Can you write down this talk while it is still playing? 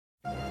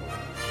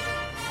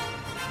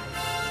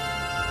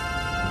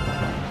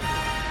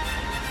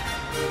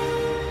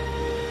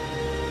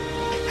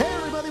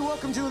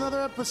welcome to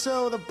another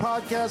episode of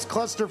Podcast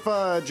Cluster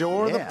Fudge,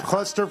 or the Yeah.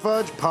 Cluster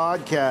Fudge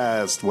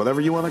Podcast,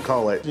 whatever you want to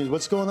call it.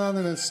 What's going on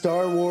in the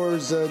Star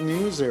Wars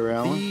news there,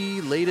 Alan?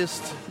 The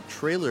latest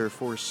trailer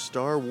for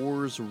Star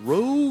Wars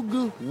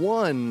Rogue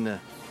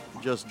One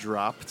just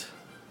dropped.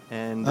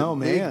 And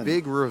the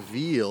big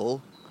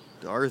reveal,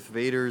 Darth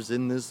Vader's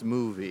in this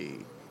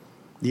movie.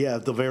 Yeah,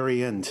 at the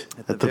very end.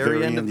 At the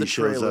very end of the he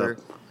shows trailer, up.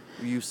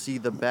 you see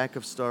the back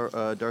of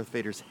Darth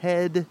Vader's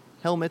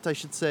helmet, I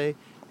should say,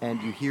 and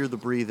you hear the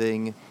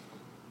breathing.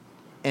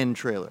 End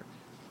trailer.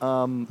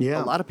 A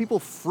lot of people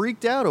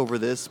freaked out over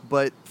this,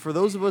 but for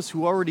those of us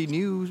who already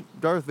knew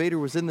Darth Vader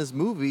was in this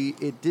movie,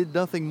 it did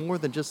nothing more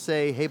than just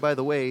say, hey, by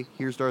the way,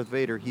 here's Darth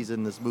Vader, he's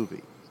in this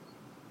movie.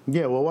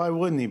 Yeah, well, why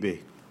wouldn't he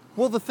be?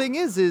 Well, the thing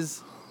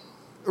is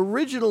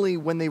originally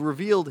when they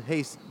revealed,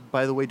 hey,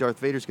 by the way, Darth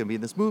Vader's going to be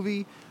in this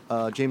movie,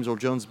 James Earl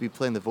Jones will be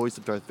playing the voice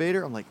of Darth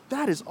Vader, I'm like,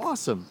 that is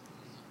awesome.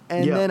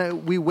 And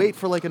then we wait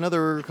for like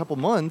another couple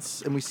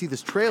months, and we see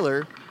this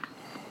trailer,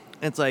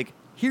 and it's like,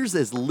 here's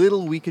as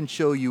little we can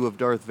show you of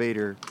Darth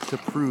Vader to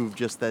prove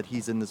just that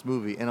he's in this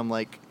movie. And I'm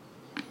like,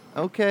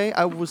 okay,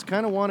 I was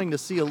kind of wanting to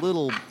see a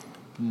little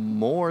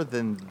more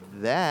than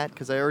that,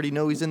 because I already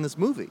know he's in this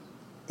movie.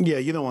 Yeah,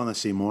 you don't want to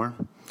see more.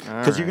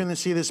 Because you're going to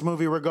see this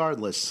movie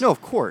regardless. No,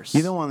 of course.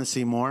 You don't want to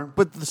see more.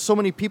 But so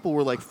many people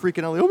were like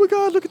freaking out, like, oh my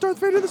God, look at Darth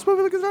Vader in this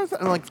movie, look at Darth Vader.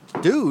 And I'm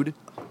like, dude,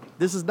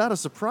 this is not a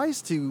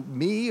surprise to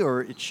me,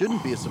 or it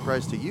shouldn't be a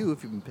surprise to you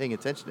if you've been paying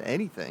attention to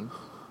anything.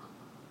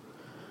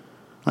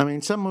 I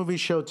mean, some movies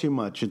show too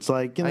much. It's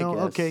like,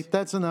 okay,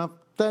 that's enough.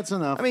 That's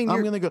enough. I mean,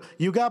 I'm going to go.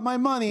 You got my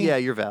money. Yeah,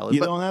 you're valid.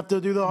 You don't have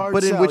to do the hard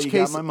sell. But in which you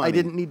case, got my money. I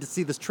didn't need to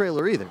see this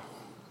trailer either.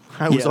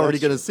 I was already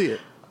going to see it.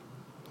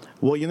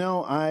 Well,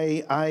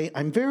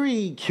 I'm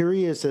very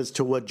curious as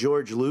to what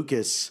George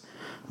Lucas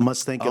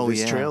must think of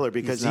this trailer,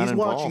 because he's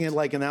watching it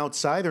like an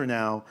outsider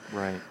now,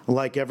 right?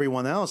 Like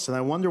everyone else, and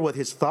I wonder what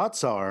his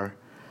thoughts are.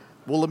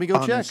 Well, let me go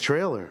on check this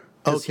trailer.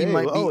 Okay, he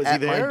might be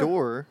at my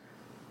door.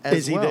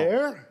 Is he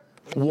there?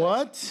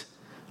 What?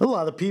 A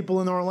lot of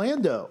people in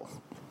Orlando.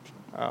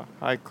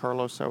 Hi,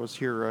 Carlos. I was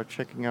here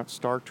checking out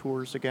Star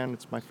Tours again.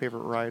 It's my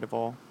favorite ride of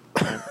all.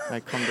 I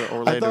come to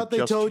Orlando. I thought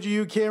they told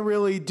you can't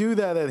really do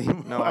that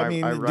anymore. No, I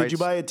mean, did you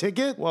buy a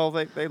ticket? Well,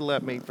 they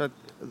let me.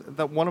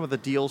 That one of the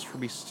deals for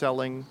me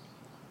selling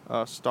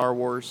Star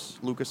Wars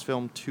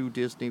Lucasfilm to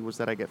Disney was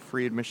that I get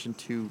free admission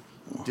to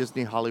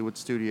Disney Hollywood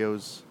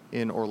Studios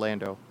in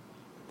Orlando.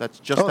 That's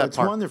just that that's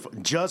park. Wonderful.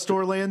 Just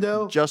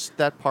Orlando? Just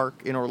that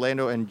park in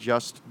Orlando, and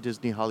just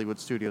Disney Hollywood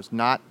Studios.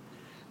 Not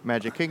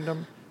Magic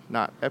Kingdom,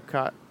 not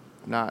Epcot,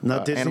 not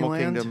Animal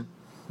Kingdom.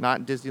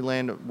 Not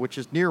Disneyland, which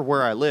is near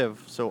where I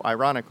live. So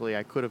ironically,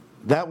 I could have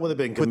that would have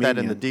been put that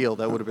in the deal.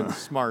 That would have been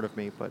smart of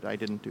me, but I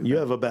didn't do that. You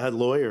have a bad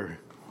lawyer.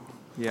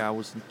 Yeah, I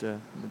wasn't.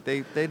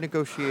 They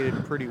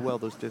negotiated pretty well,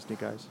 those Disney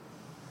guys.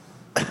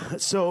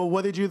 So,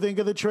 what did you think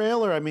of the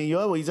trailer? I mean,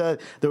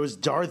 there was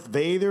Darth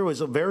Vader. It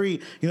was a very,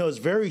 it was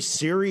very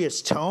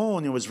serious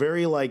tone. It was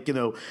very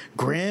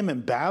grim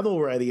and battle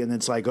ready. And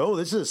it's like, oh,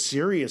 this is a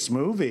serious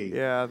movie.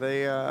 Yeah,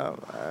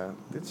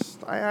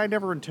 I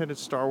never intended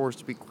Star Wars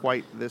to be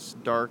quite this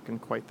dark and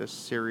quite this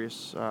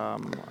serious. In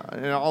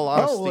all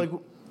honesty,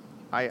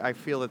 I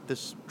feel that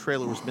this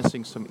trailer was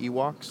missing some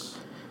Ewoks.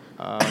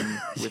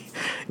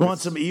 You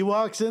want some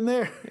Ewoks in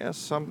there? Yeah,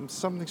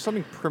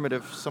 something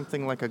primitive,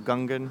 something like a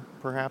Gungan,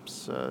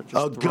 perhaps. A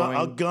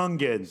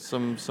Gungan.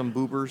 Some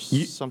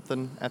boobers,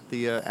 something at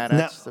the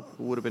AT-ATs that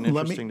would have been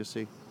interesting to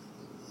see.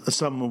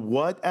 Some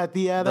what at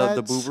the AT-ATs?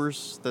 The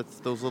boobers, that's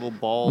those little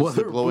balls,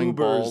 the glowing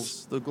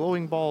balls. The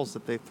glowing balls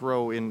that they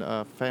throw in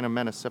Phantom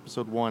Menace,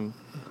 Episode 1.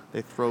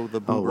 They throw the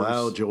boobers.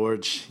 Oh, wow,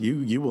 George.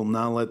 You will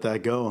not let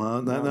that go,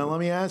 huh? No. Now, let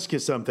me ask you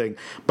something.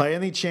 By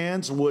any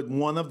chance, would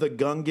one of the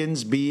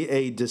Gungans be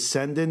a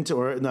descendant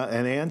or an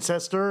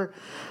ancestor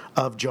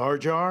of Jar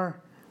Jar?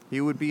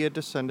 He would be a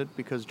descendant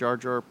because Jar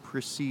Jar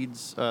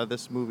precedes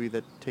this movie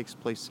that takes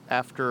place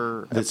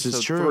after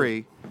Episode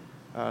 3.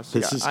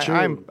 This is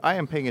true. I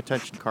am paying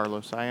attention,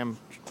 Carlos. I am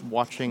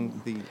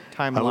watching the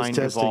timeline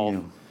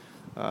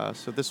evolve.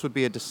 So this would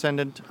be a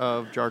descendant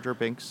of Jar Jar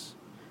Binks,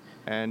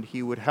 and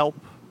he would help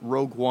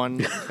Rogue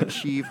One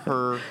achieve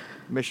her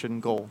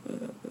mission goal.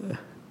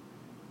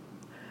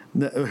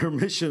 Her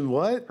mission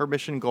what? Her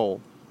mission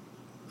goal.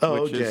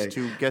 Which is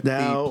to get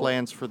the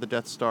plans for the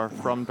Death Star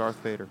from Darth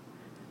Vader.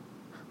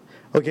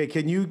 Okay,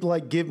 can you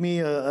give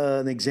me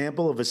an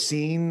example of a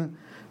scene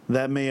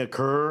that may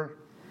occur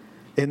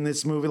in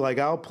this movie?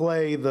 I'll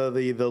play the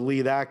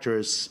lead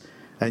actress,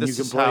 and you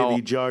can play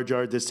the Jar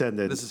Jar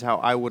descendant. This is how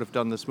I would have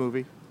done this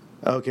movie.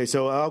 Okay,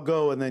 so I'll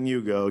go and then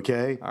you go,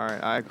 okay? All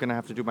right, I'm going to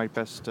have to do my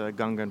best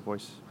Gungan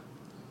voice.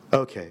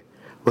 Okay.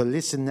 Well,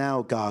 listen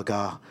now,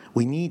 Gaga.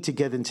 We need to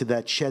get into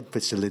that shed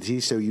facility,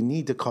 so you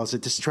need to cause a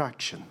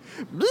distraction.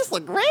 Misa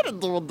great at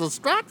doing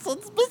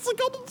distractions. Misa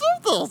gonna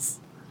do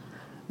this.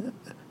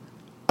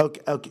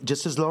 Okay,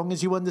 just as long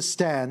as you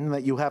understand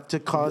that you have to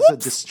cause a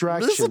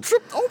distraction. Misa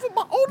tripped over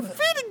my own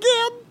feet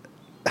again.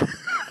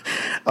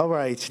 All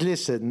right,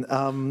 listen.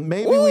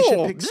 Maybe we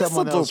should pick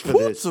someone else for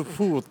this.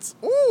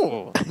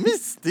 Oh,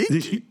 Miss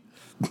Stinky.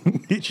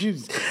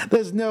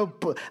 There's no.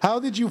 How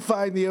did you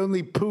find the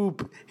only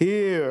poop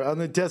here on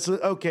the Tesla?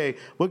 Okay,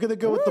 we're gonna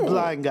go with the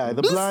blind guy.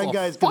 The blind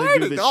guy's gonna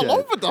do the all shit.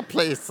 over the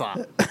place.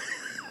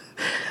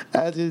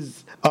 That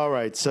is all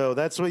right. So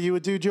that's what you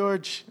would do,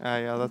 George?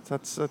 Yeah,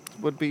 that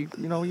would be.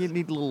 You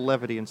need a little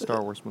levity in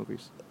Star Wars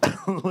movies.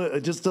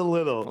 Just a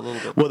little. A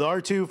little bit. Would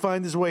R2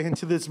 find his way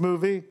into this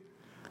movie?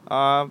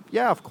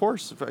 Yeah, of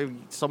course.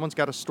 Someone's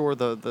got to store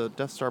the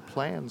Death Star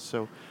plans,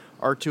 so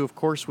R2, of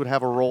course, would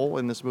have a role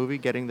in this movie,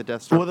 getting the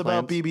Death Star What plans.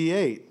 about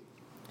BB-8?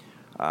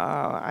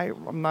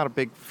 I'm not a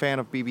big fan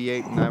of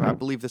BB-8, and I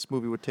believe this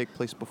movie would take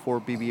place before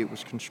BB-8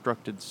 was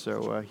constructed,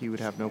 so he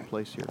would have no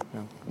place here.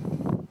 No.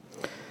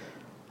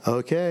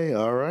 Okay,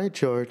 all right,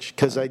 George.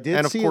 Because I did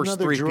And of see course,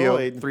 another 3PO,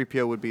 droid.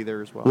 3PO would be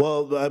there as well.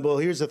 Well,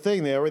 here's the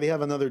thing. They already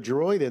have another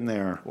droid in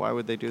there. Why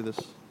would they do this?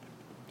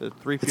 The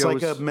 3PO It's like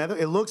is,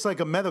 it looks like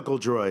a medical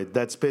droid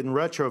that's been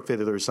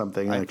retrofitted or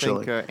something. I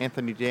Actually, think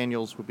Anthony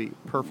Daniels would be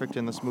perfect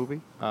in this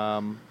movie,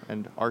 and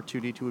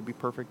R2-D2 would be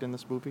perfect in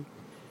this movie.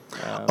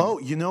 oh,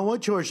 you know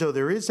what, George? Though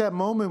there is that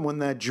moment when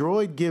that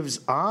droid gives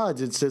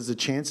odds. It says the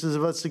chances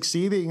of us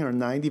succeeding are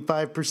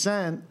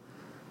 95%.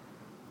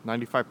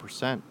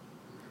 95%.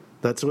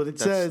 That's what it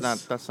says.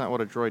 That's not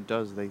what a droid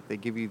does. They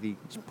give you the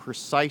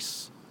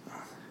precise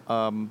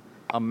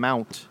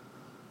amount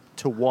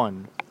to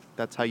 1.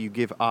 That's how you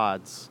give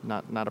odds,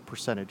 not a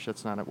percentage.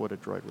 That's not what a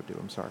droid would do.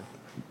 I'm sorry.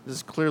 This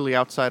is clearly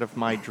outside of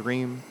my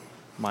dream,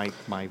 my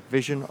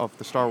vision of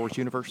the Star Wars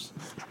universe.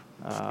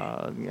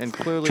 And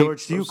clearly,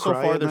 George, do you so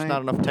cry far, at there's night?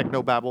 not enough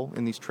technobabble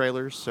in these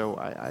trailers, so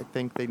I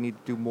think they need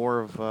to do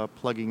more of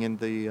plugging in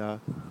the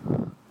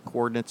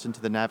coordinates into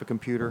the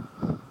Navicomputer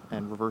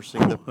and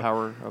reversing the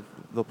power of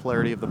the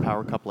polarity of the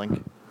power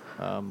coupling.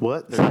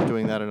 What? They're not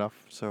doing that enough,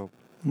 so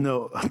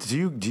No.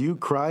 Do you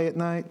cry at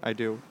night? I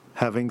do.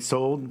 Having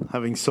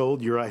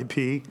sold your IP,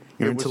 your It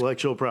was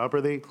intellectual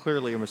property?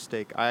 Clearly a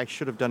mistake. I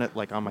should have done it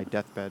like on my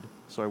deathbed,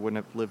 so I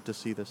wouldn't have lived to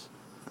see this.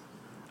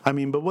 I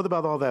mean, but what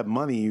about all that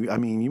money? I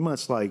mean, you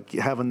must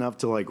have enough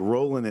to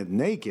roll in it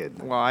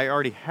naked. Well, I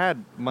already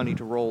had money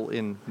to roll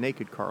in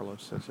naked,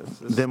 Carlos.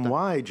 Then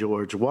why,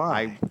 George?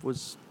 Why? I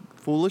was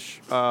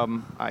foolish.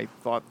 I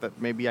thought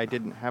that maybe I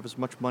didn't have as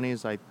much money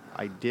as I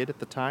did at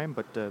the time,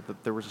 but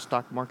that there was a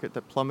stock market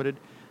that plummeted.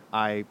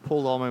 I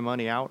pulled all my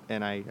money out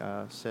and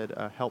I said,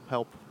 help,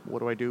 what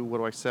do I do? What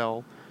do I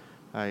sell?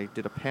 I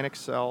did a panic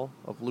sell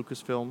of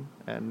Lucasfilm,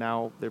 and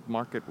now the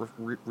market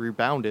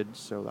rebounded,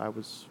 so I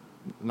was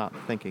not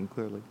thinking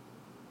clearly.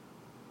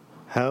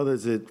 How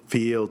does it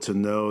feel to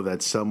know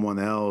that someone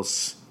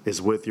else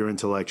is with your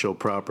intellectual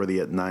property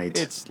at night?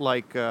 It's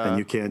like and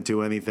you can't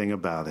do anything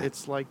about it.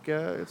 It's like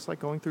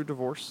going through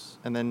divorce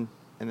and then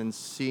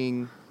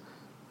seeing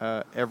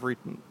every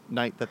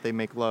night that they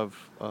make love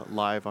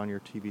live on your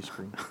TV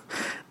screen.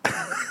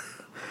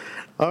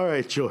 All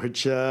right,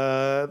 George.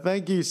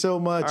 Thank you so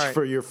much All right.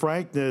 for your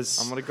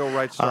frankness. I'm gonna go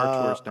write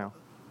Star Tours now.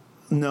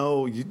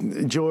 No,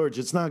 George,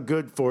 it's not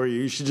good for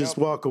you. You should just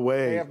walk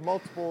away.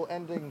 multiple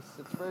endings.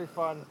 It's very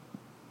fun.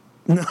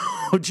 No,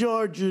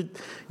 George,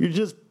 you're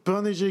just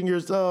punishing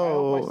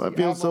yourself. I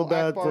feel so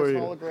bad for you.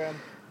 Hologram.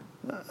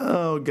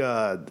 Oh,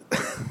 God.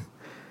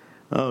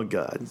 Oh,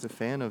 God. He's a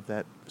fan of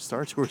that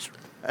Star Tours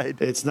ride.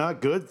 It's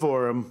not good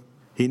for him.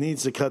 He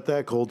needs to cut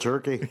that cold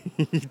turkey.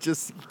 He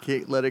just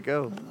can't let it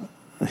go.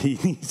 He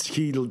needs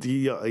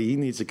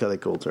to cut a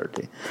cold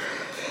turkey.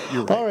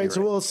 You're right. All right.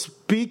 So, well,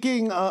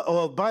 speaking.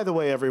 By the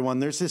way, everyone,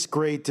 there's this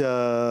great,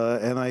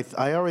 and I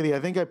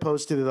think I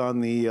posted it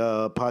on the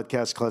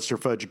podcast Cluster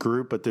Fudge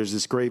group. But there's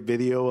this great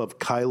video of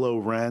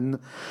Kylo Ren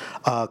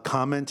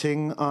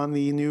commenting on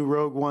the new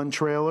Rogue One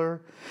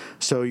trailer.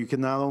 So you can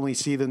not only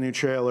see the new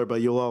trailer,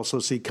 but you'll also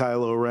see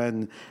Kylo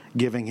Ren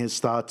giving his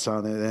thoughts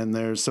on it. And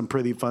there's some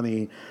pretty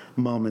funny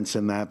moments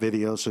in that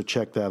video. So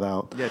check that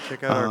out. Yeah,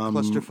 check out our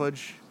Cluster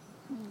Fudge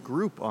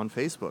group on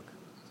Facebook.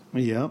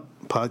 Yep,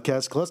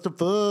 podcast Cluster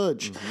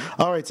Fudge.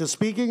 All right, so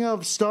speaking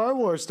of Star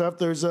Wars stuff,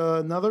 there's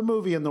another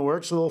movie in the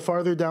works a little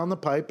farther down the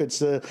pipe.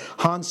 It's a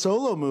Han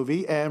Solo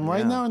movie, and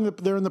right now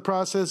they're in the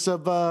process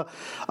of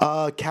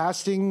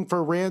casting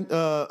for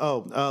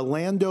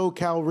Lando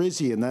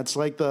Calrissian. That's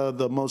like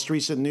the most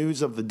recent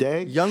news of the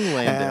day. Young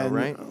Lando, And-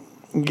 right?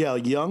 Yeah,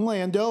 young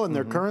Lando, and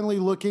they're currently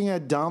looking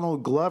at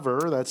Donald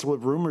Glover. That's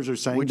what rumors are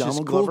saying. Which Donald is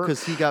cool Glover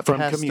because he got from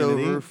passed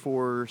Community. over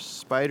for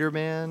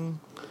Spider-Man.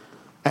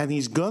 And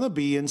he's going to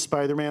be in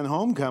Spider-Man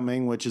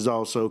Homecoming, which is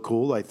also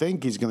cool. I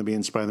think he's going to be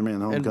in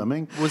Spider-Man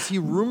Homecoming. And was he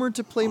rumored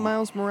to play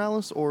Miles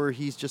Morales, or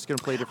he's just going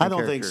to play a different I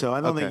don't think character? so. I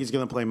don't think Okay. he's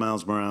going to play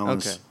Miles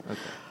Morales. Okay.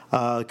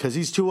 Because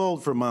he's too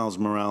old for Miles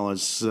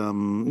Morales.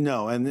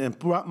 No,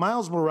 and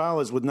Miles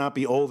Morales would not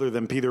be older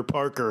than Peter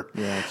Parker.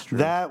 Yeah, that's true.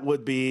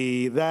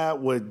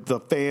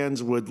 The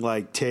fans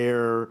would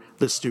tear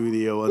the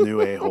studio a new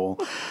a-hole.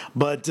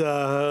 But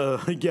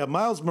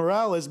Miles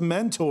Morales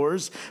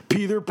mentors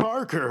Peter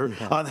Parker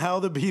on how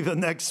to be the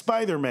next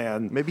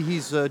Spider-Man. Maybe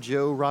he's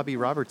Joe Robbie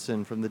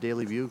Robertson from the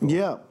Daily Bugle.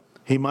 Yeah,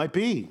 he might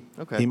be.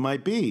 Okay. He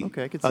might be.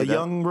 Okay, I could see a that.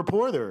 young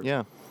reporter.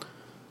 Yeah.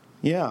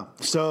 Yeah.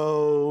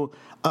 So,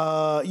 he's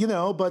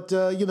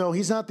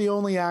not the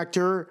only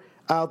actor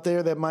out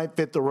there that might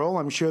fit the role.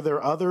 I'm sure there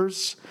are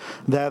others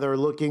that are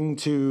looking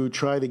to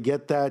try to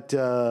get that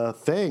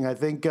thing. I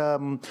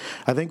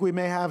think we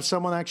may have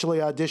someone actually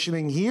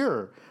auditioning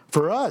here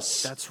for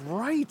us. That's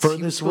right. For He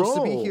this was supposed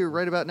to be role. here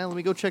right about now. Let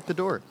me go check the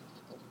door.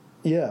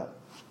 Yeah.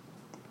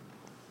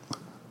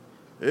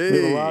 Hey. We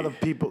have a lot of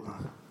people.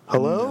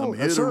 Hello? I'm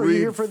here to sir, are you read-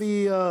 here for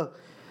the...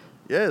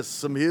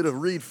 Yes, I'm here to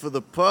read for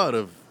the part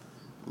of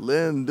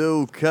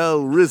Lando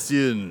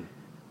Calrissian,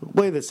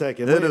 Wait a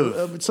second. Head Wait,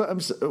 of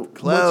what's your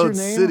Cloud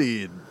name?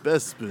 City in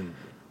Bespin.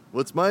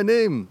 What's my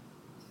name?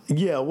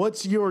 Yeah,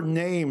 what's your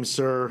name,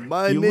 sir?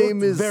 My You name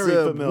look is very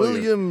familiar.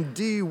 William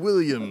D.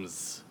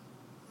 Williams.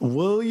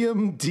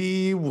 William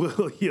D.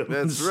 Williams.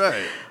 That's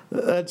right.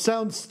 That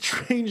sounds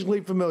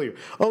strangely familiar.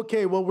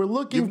 Okay, well, we're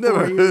looking You've for...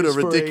 never heard a is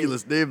for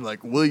ridiculous name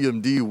like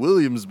William D.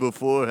 Williams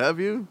before, have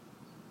you?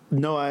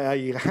 No,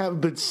 I have,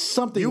 but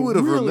something You would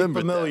have really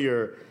remembered that.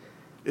 familiar.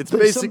 It's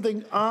There's basic.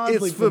 something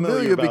oddly It's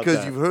familiar about because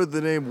that. you've heard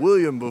the name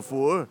William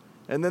before,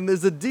 and then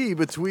there's a D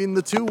between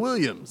the two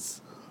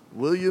Williams.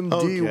 William D.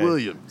 Okay.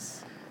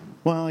 Williams.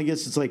 Well, I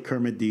guess it's like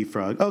Kermit D.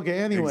 Frog. Okay,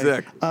 anyway.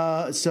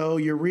 Exactly. So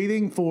you're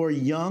reading for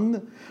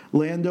young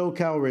Lando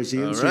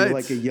Calrissian. All So you're right.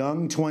 like a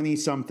young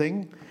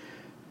 20-something.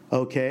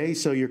 Okay,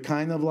 so you're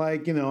kind of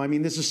like,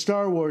 this is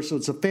Star Wars, so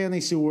it's a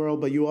fantasy world,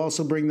 but you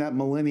also bring that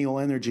millennial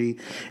energy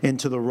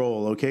into the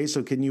role. Okay,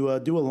 so can you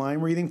do a line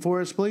reading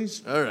for us,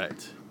 please? All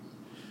right.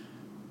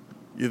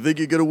 You think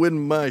you're gonna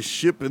win my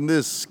ship in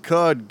this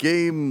card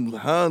game,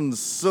 Han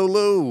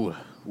Solo?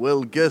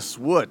 Well, guess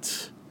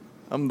what?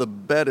 I'm the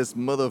baddest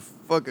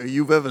motherfucker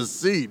you've ever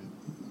seen.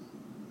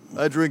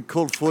 I drink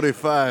Colt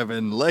 45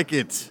 and like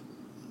it.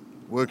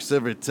 Works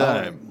every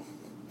time.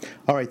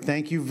 All right,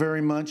 thank you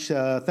very much.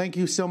 Thank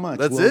you so much.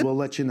 That's we'll, it? We'll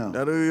let you know.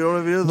 Now, you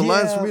don't even know the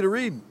lines for Yeah. me to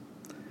read.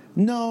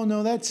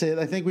 No, that's it.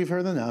 I think we've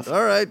heard enough.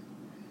 All right.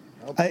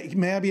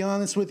 May I be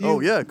honest with you? Oh,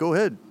 yeah, go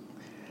ahead.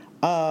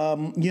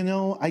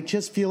 I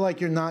just feel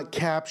like you're not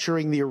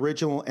capturing the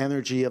original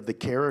energy of the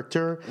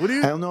character. What do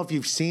you- I don't know if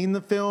you've seen the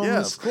films.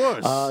 Yeah, of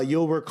course.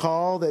 You'll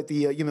recall that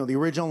the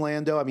original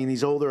Lando. I mean,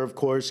 he's older, of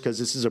course, because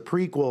this is a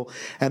prequel,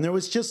 and there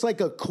was just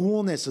like a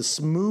coolness, a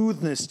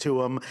smoothness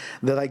to him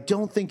that I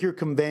don't think you're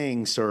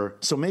conveying, sir.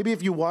 So maybe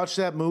if you watch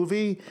that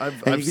movie I've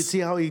you can s- see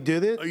how he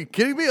did it. Are you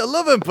kidding me? I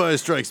love Empire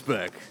Strikes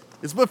Back.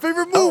 It's my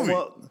favorite movie.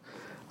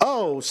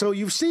 So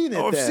you've seen it?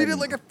 I've then. seen it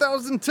like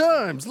 1,000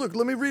 times. Look,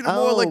 let me read it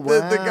more Oh, like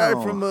the guy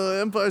wow. from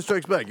Empire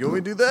Strikes Back. You want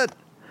me to do that?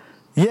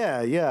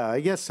 Yeah, I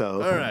guess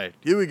so. All right,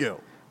 here we go.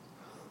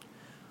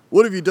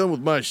 What have you done with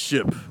my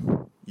ship?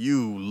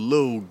 You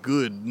low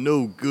good,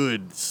 no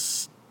good,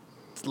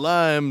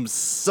 slime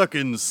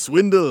sucking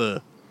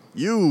swindler.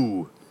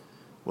 You.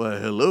 Why,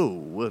 hello,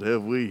 what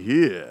have we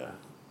here?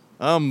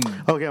 Okay,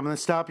 I'm going to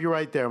stop you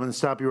right there.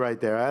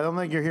 I don't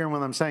think you're hearing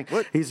what I'm saying.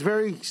 What? He's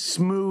very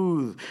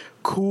smooth,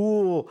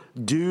 cool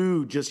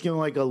dude, just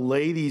like a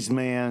ladies'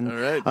 man. All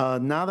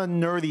right. Not a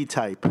nerdy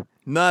type.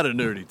 Not a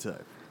nerdy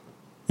type.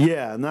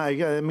 Yeah, no,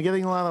 I'm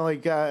getting a lot of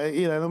I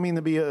don't mean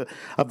to be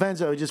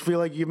offensive. I just feel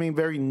like you mean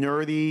very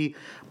nerdy,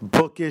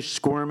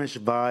 bookish, squirmish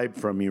vibe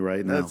from you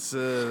right now.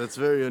 That's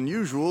very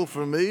unusual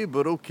for me,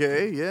 but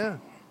okay, yeah.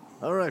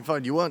 All right,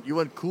 fine. You want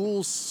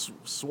cool,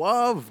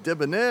 suave,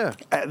 debonair?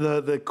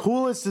 The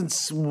coolest and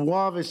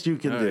suavest you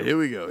can All do. right, here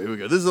we go.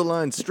 This is a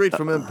line straight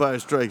from Empire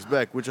Strikes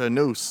Back, which I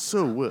know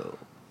so well.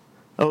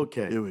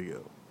 Okay. Here we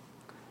go.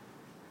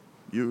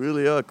 You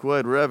really are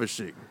quite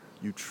ravishing.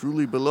 You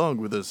truly belong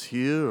with us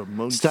here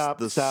amongst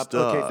the stars.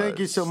 Okay, thank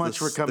you so much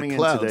for coming in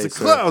clouds. today, The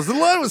sir. clouds. The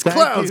line was Thank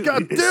clouds. you,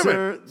 God damn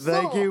sir, it.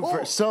 Thank you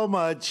for so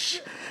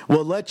much.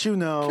 We'll let you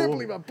know. I can't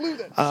believe I blew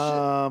that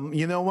shit.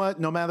 You know what?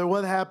 No matter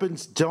what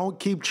happens, don't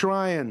keep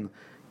trying.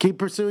 Keep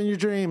pursuing your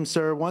dreams,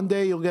 sir. One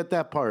day you'll get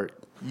that part.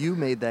 You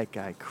made that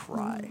guy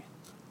cry.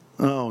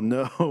 Oh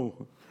no.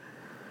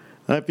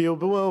 I feel,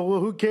 well,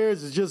 who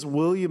cares? It's just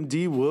William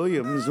D.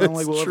 Williams. It's not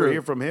like we'll ever true.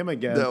 hear from him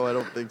again. No, I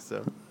don't think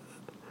so.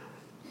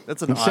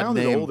 That's an He odd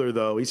sounded name. older,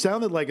 though. He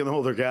sounded like an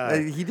older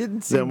guy. He didn't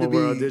than seem to what be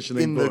we're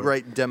auditioning in the for.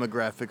 right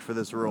demographic for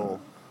this role.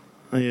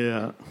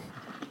 Yeah.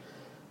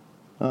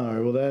 All right,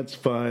 well, that's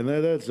fine.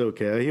 That's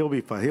okay. He'll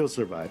be fine. He'll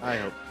survive. I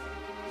hope.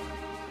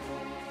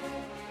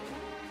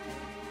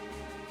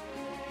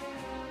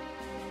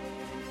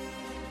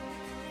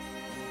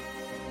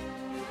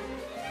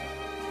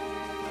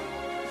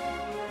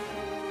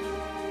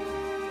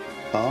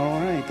 All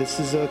right, this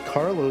is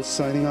Carlos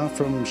signing off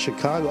from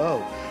Chicago.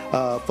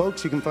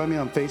 Folks, you can find me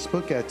on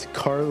Facebook at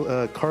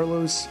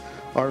Carlos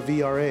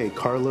RVRA,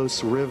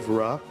 Carlos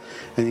Rivra,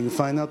 and you can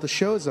find out the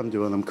shows I'm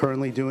doing. I'm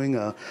currently doing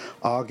a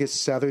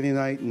August Saturday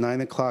night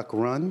 9 o'clock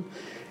run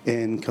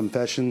in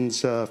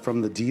Confessions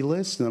from the D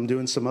List, and I'm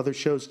doing some other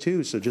shows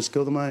too. So just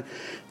go to my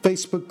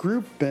Facebook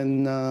group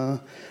and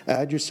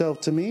add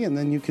yourself to me, and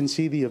then you can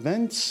see the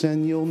events,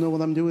 and you'll know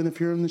what I'm doing if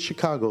you're in the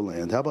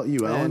Chicagoland. How about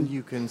you, Alan? And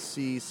you can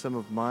see some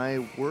of my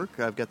work.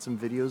 I've got some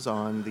videos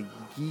on the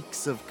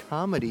Geeks of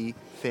Comedy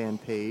fan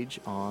page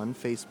on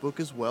Facebook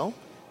as well.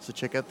 So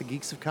check out the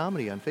Geeks of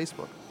Comedy on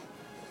Facebook.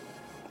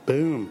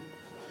 Boom.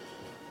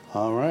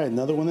 All right,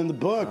 another one in the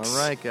books. All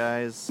right,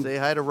 guys. Say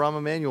hi to Rahm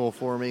Emanuel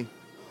for me.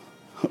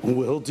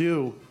 Will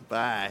do.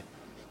 Bye.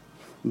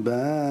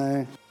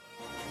 Bye.